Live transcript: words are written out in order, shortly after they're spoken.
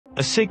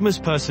A Sigma's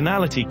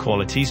personality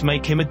qualities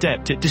make him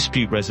adept at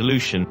dispute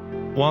resolution.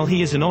 While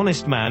he is an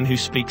honest man who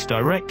speaks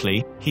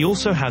directly, he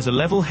also has a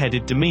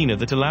level-headed demeanor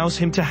that allows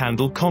him to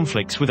handle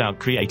conflicts without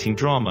creating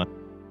drama.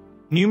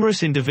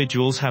 Numerous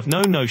individuals have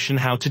no notion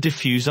how to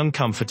diffuse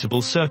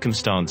uncomfortable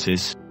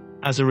circumstances.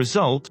 As a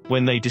result,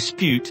 when they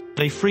dispute,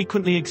 they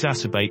frequently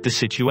exacerbate the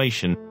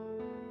situation.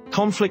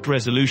 Conflict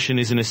resolution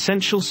is an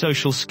essential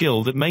social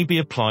skill that may be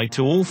applied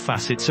to all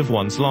facets of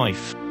one's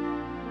life.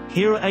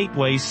 Here are 8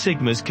 ways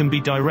Sigmas can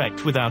be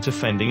direct without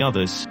offending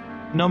others.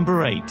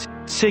 Number 8.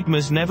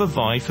 Sigmas never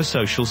vie for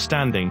social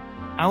standing.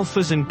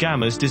 Alphas and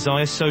Gammas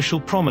desire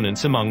social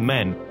prominence among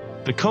men.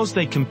 Because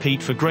they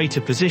compete for greater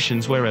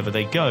positions wherever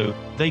they go,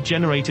 they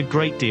generate a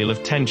great deal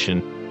of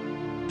tension.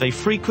 They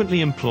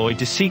frequently employ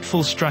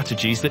deceitful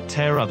strategies that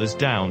tear others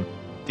down.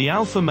 The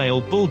alpha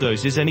male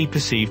bulldozes any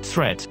perceived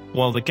threat,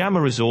 while the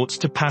Gamma resorts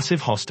to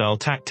passive hostile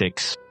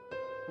tactics.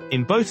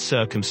 In both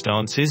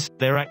circumstances,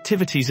 their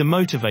activities are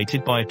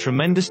motivated by a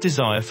tremendous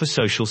desire for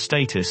social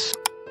status.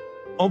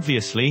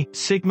 Obviously,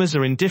 Sigmas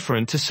are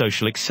indifferent to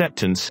social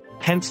acceptance,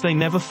 hence they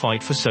never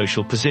fight for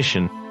social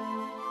position.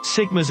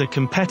 Sigmas are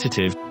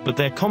competitive, but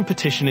their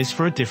competition is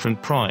for a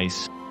different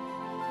prize.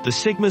 The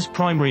Sigma's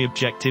primary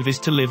objective is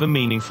to live a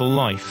meaningful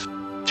life.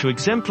 To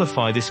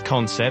exemplify this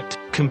concept,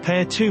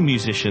 compare 2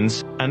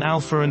 musicians, an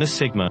alpha and a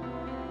Sigma.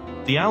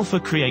 The alpha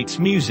creates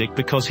music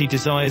because he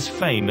desires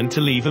fame and to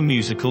leave a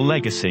musical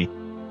legacy.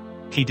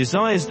 He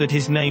desires that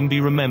his name be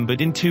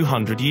remembered in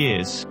 200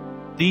 years.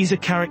 These are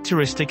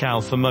characteristic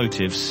alpha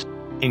motives.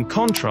 In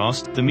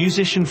contrast, the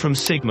musician from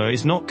Sigma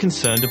is not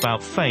concerned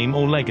about fame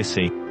or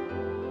legacy.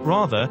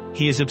 Rather,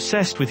 he is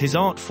obsessed with his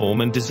art form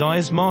and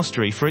desires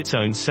mastery for its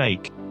own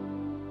sake.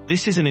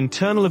 This is an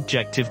internal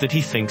objective that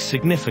he thinks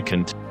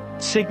significant.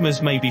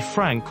 Sigmas may be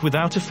frank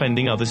without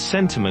offending others'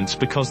 sentiments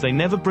because they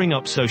never bring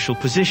up social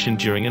position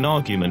during an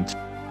argument.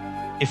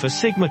 If a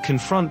Sigma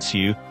confronts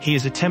you, he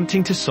is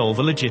attempting to solve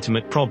a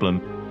legitimate problem.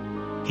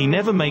 He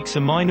never makes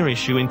a minor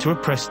issue into a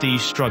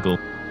prestige struggle.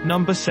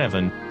 Number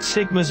 7.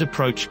 Sigmas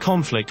approach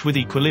conflict with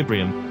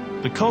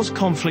equilibrium. Because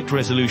conflict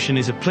resolution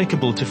is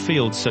applicable to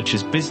fields such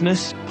as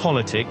business,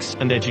 politics,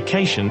 and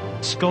education,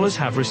 scholars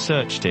have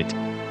researched it.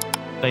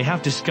 They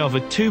have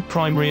discovered 2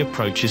 primary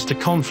approaches to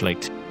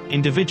conflict.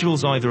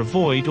 Individuals either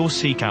avoid or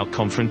seek out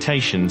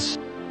confrontations.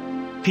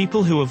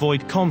 People who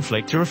avoid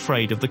conflict are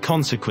afraid of the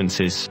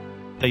consequences.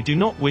 They do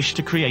not wish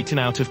to create an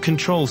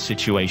out-of-control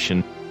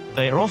situation.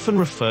 They are often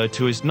referred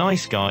to as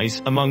nice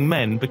guys among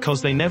men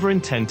because they never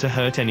intend to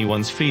hurt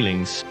anyone's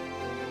feelings.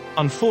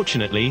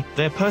 Unfortunately,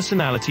 their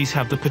personalities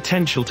have the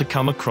potential to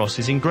come across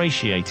as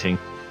ingratiating.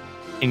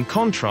 In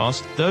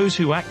contrast, those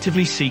who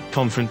actively seek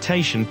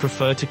confrontation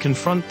prefer to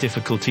confront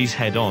difficulties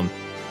head-on.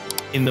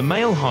 In the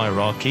male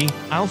hierarchy,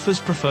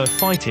 alphas prefer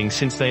fighting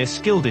since they are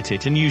skilled at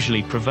it and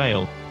usually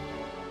prevail.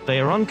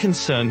 They are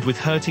unconcerned with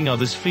hurting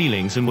others'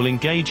 feelings and will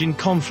engage in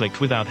conflict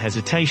without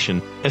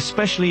hesitation,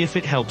 especially if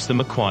it helps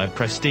them acquire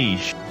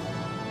prestige.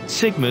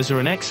 Sigmas are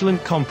an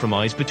excellent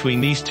compromise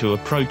between these 2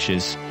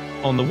 approaches.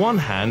 On the one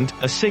hand,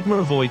 a Sigma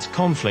avoids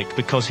conflict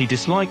because he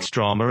dislikes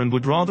drama and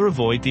would rather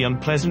avoid the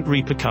unpleasant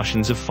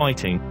repercussions of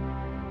fighting.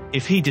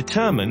 If he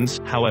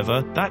determines,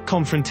 however, that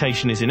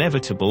confrontation is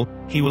inevitable,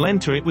 he will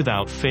enter it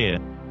without fear.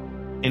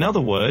 In other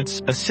words,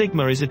 a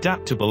Sigma is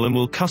adaptable and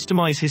will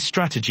customize his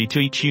strategy to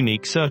each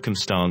unique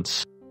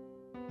circumstance.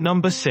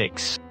 Number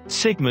 6.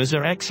 Sigmas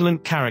are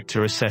excellent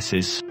character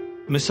assessors.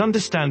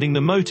 Misunderstanding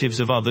the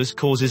motives of others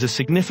causes a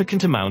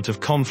significant amount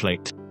of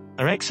conflict.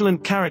 An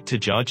excellent character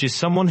judge is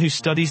someone who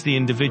studies the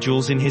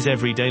individuals in his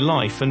everyday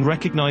life and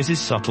recognizes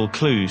subtle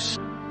clues.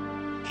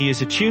 He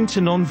is attuned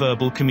to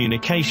nonverbal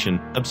communication,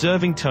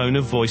 observing tone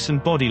of voice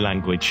and body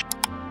language.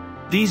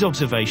 These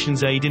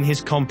observations aid in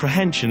his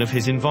comprehension of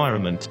his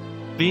environment.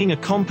 Being a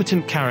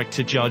competent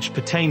character judge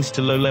pertains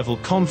to low-level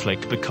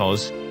conflict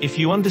because, if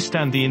you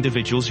understand the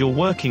individuals you're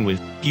working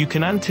with, you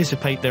can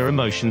anticipate their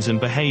emotions and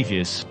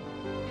behaviors.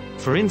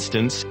 For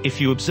instance, if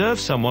you observe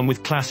someone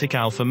with classic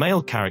alpha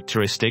male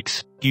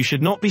characteristics, you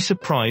should not be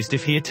surprised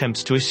if he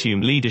attempts to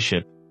assume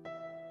leadership.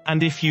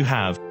 And if you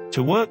have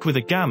to work with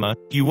a Gamma,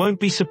 you won't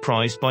be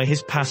surprised by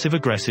his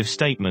passive-aggressive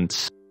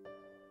statements.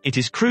 It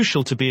is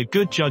crucial to be a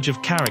good judge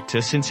of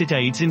character since it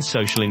aids in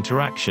social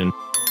interaction.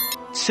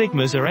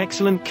 Sigmas are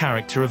excellent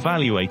character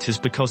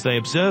evaluators because they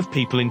observe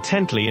people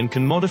intently and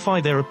can modify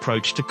their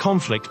approach to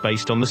conflict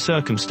based on the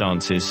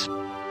circumstances.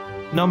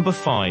 Number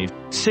 5.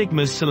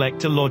 Sigmas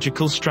select a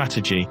logical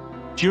strategy.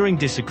 During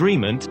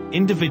disagreement,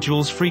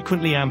 individuals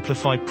frequently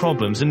amplify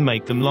problems and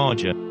make them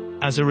larger.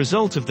 As a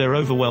result of their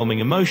overwhelming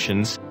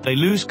emotions, they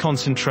lose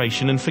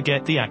concentration and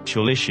forget the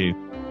actual issue.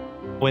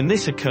 When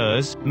this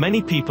occurs,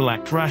 many people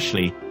act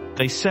rashly.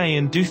 They say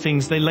and do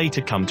things they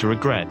later come to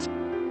regret.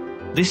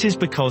 This is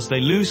because they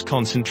lose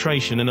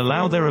concentration and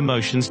allow their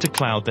emotions to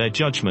cloud their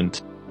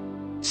judgment.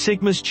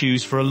 Sigmas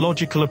choose for a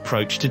logical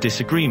approach to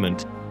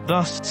disagreement.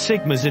 Thus,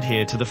 Sigmas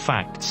adhere to the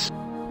facts.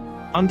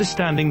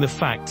 Understanding the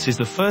facts is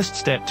the first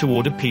step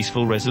toward a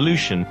peaceful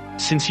resolution,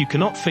 since you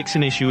cannot fix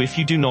an issue if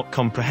you do not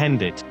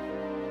comprehend it.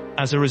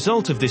 As a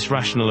result of this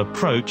rational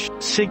approach,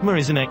 Sigma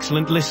is an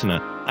excellent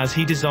listener, as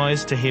he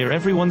desires to hear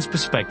everyone's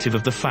perspective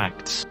of the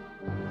facts.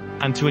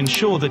 And to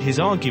ensure that his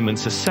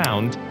arguments are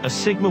sound, a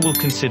Sigma will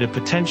consider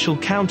potential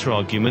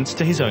counter-arguments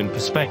to his own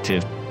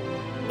perspective.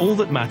 All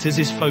that matters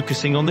is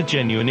focusing on the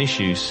genuine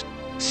issues.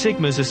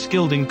 Sigmas are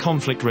skilled in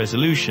conflict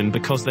resolution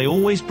because they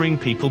always bring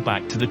people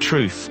back to the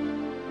truth.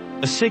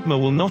 A Sigma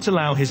will not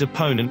allow his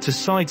opponent to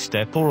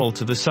sidestep or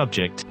alter the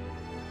subject.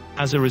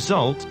 As a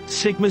result,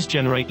 Sigmas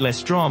generate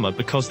less drama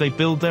because they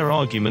build their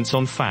arguments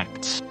on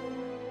facts.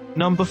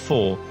 Number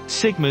 4.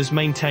 Sigmas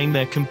maintain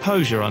their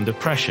composure under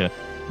pressure.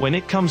 When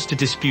it comes to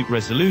dispute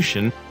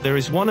resolution, there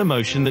is one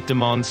emotion that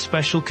demands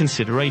special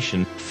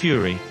consideration: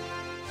 fury.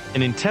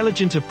 An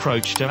intelligent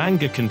approach to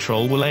anger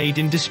control will aid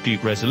in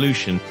dispute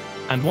resolution.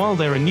 And while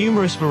there are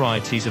numerous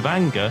varieties of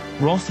anger,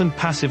 wrath and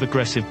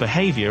passive-aggressive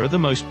behavior are the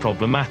most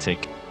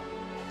problematic.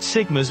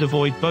 Sigmas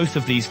avoid both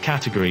of these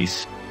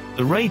categories.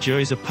 The rager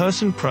is a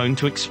person prone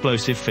to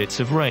explosive fits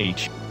of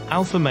rage.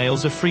 Alpha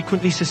males are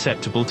frequently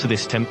susceptible to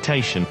this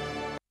temptation.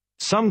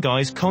 Some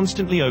guys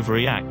constantly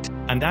overreact,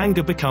 and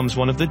anger becomes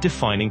one of the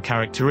defining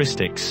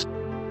characteristics.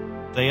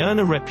 They earn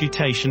a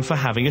reputation for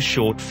having a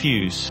short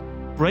fuse.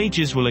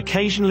 Ragers will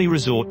occasionally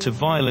resort to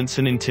violence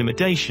and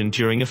intimidation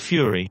during a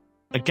fury.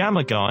 A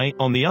gamma guy,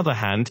 on the other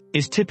hand,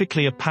 is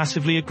typically a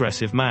passively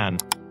aggressive man.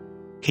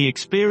 He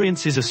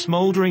experiences a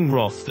smoldering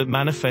wrath that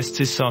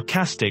manifests as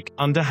sarcastic,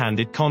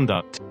 underhanded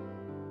conduct.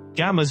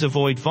 Gammas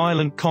avoid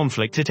violent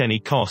conflict at any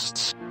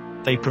costs.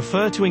 They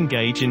prefer to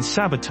engage in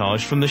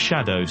sabotage from the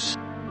shadows.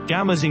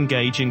 Gammas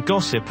engage in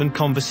gossip and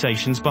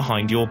conversations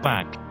behind your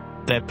back.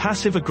 Their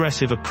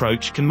passive-aggressive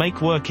approach can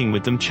make working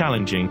with them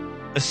challenging.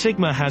 A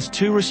Sigma has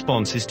two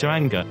responses to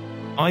anger.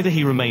 Either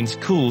he remains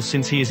cool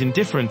since he is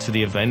indifferent to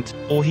the event,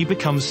 or he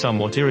becomes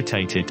somewhat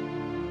irritated.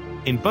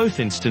 In both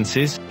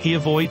instances, he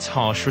avoids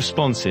harsh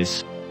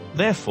responses.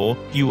 Therefore,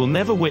 you will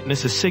never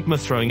witness a Sigma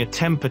throwing a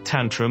temper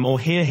tantrum or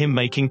hear him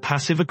making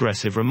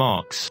passive-aggressive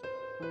remarks.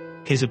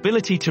 His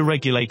ability to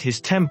regulate his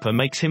temper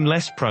makes him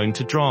less prone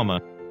to drama.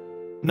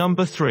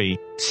 Number 3.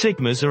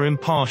 Sigmas are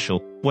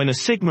impartial. When a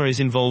Sigma is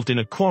involved in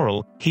a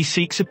quarrel, he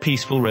seeks a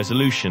peaceful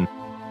resolution.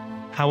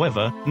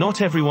 However,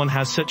 not everyone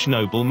has such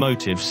noble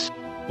motives.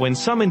 When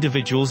some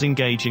individuals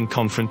engage in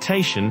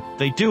confrontation,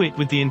 they do it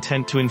with the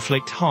intent to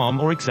inflict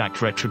harm or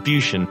exact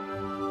retribution.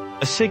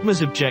 A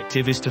Sigma's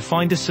objective is to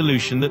find a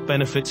solution that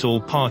benefits all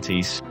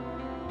parties.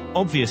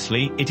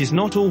 Obviously, it is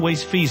not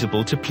always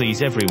feasible to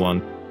please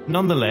everyone.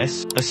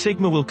 Nonetheless, a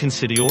Sigma will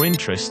consider your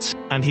interests,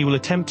 and he will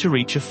attempt to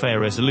reach a fair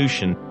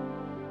resolution.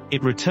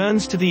 It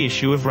returns to the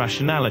issue of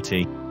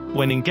rationality.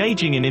 When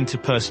engaging in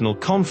interpersonal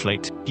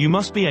conflict, you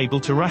must be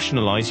able to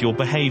rationalize your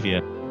behavior.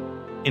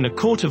 In a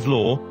court of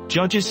law,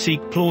 judges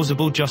seek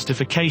plausible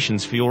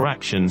justifications for your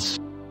actions.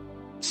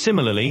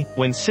 Similarly,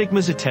 when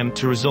Sigmas attempt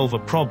to resolve a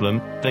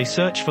problem, they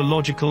search for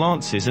logical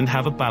answers and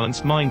have a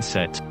balanced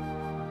mindset.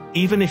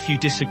 Even if you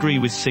disagree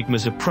with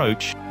Sigma's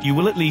approach, you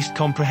will at least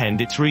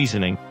comprehend its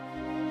reasoning.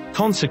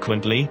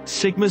 Consequently,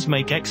 Sigmas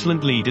make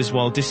excellent leaders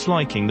while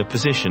disliking the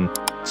position.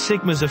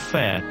 Sigmas are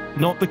fair,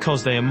 not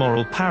because they are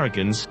moral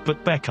paragons,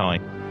 but Beckei.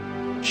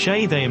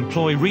 They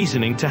employ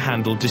reasoning to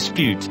handle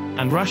dispute,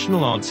 and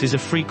rational answers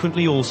are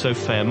frequently also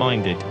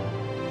fair-minded.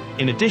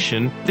 In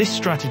addition, this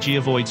strategy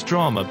avoids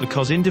drama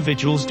because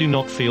individuals do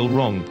not feel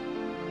wronged.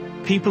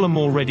 People are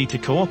more ready to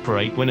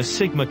cooperate when a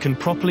Sigma can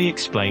properly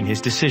explain his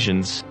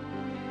decisions.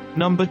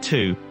 Number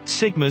 2.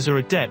 Sigmas are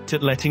adept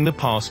at letting the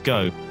past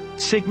go.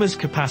 Sigma's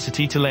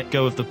capacity to let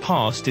go of the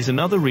past is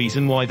another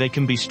reason why they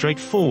can be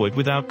straightforward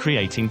without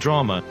creating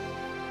drama.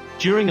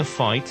 During a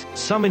fight,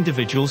 some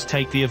individuals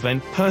take the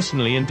event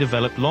personally and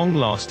develop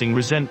long-lasting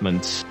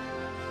resentments.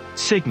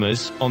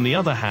 Sigmas, on the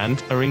other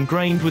hand, are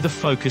ingrained with a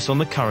focus on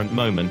the current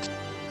moment.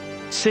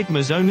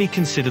 Sigmas only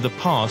consider the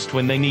past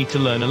when they need to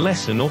learn a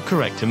lesson or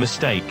correct a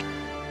mistake.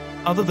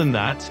 Other than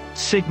that,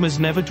 Sigmas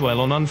never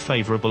dwell on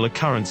unfavorable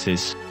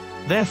occurrences.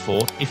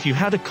 Therefore, if you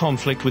had a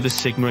conflict with a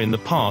Sigma in the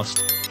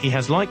past, he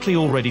has likely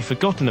already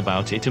forgotten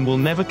about it and will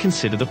never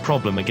consider the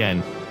problem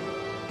again.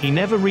 He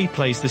never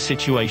replays the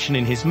situation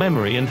in his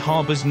memory and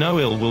harbors no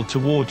ill will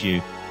toward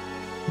you.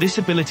 This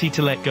ability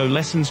to let go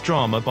lessens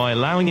drama by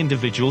allowing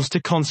individuals to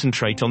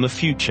concentrate on the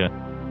future.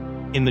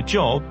 In the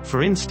job,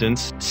 for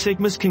instance,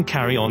 Sigmas can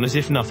carry on as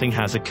if nothing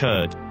has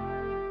occurred.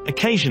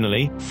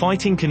 Occasionally,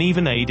 fighting can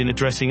even aid in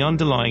addressing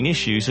underlying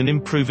issues and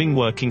improving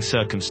working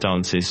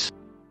circumstances.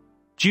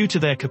 Due to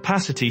their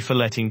capacity for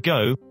letting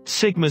go,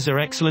 Sigmas are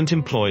excellent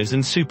employers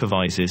and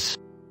supervisors.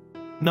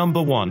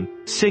 Number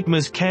 1.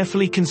 Sigmas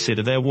carefully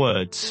consider their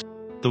words.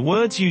 The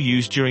words you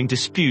use during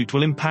dispute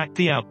will impact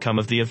the outcome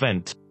of the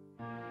event.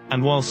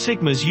 And while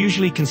Sigmas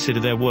usually consider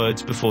their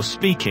words before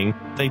speaking,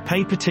 they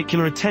pay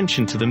particular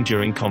attention to them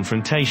during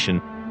confrontation.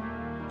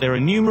 There are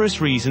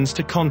numerous reasons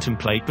to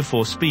contemplate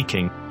before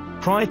speaking.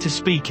 Prior to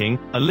speaking,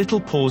 a little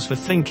pause for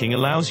thinking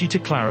allows you to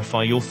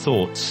clarify your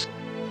thoughts.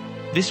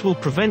 This will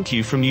prevent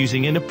you from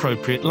using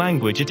inappropriate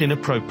language at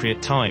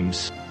inappropriate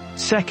times.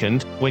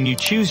 Second, when you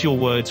choose your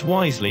words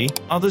wisely,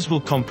 others will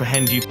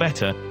comprehend you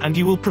better, and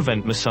you will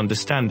prevent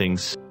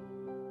misunderstandings.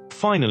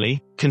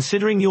 Finally,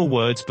 considering your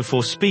words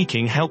before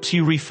speaking helps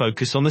you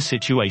refocus on the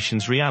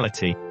situation's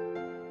reality.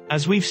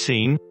 As we've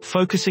seen,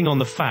 focusing on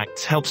the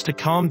facts helps to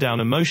calm down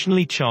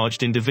emotionally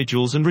charged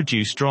individuals and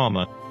reduce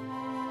drama.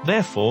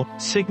 Therefore,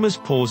 Sigmas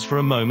pause for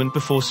a moment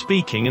before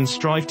speaking and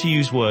strive to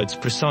use words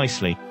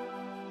precisely.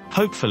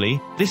 Hopefully,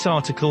 this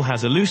article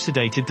has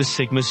elucidated the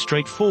Sigma's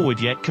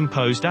straightforward yet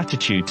composed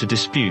attitude to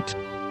dispute.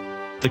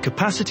 The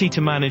capacity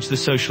to manage the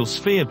social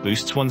sphere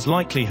boosts one's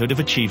likelihood of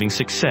achieving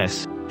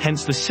success,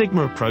 hence the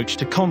Sigma approach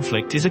to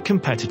conflict is a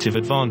competitive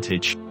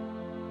advantage.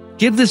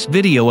 Give this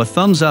video a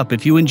thumbs up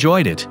if you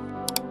enjoyed it.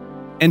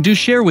 And do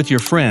share with your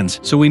friends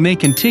so we may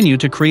continue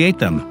to create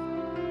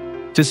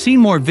them. To see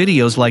more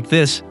videos like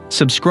this,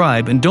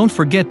 subscribe and don't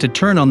forget to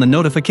turn on the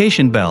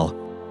notification bell.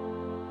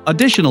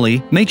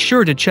 Additionally, make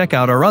sure to check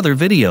out our other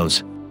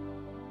videos.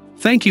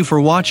 Thank you for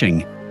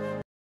watching.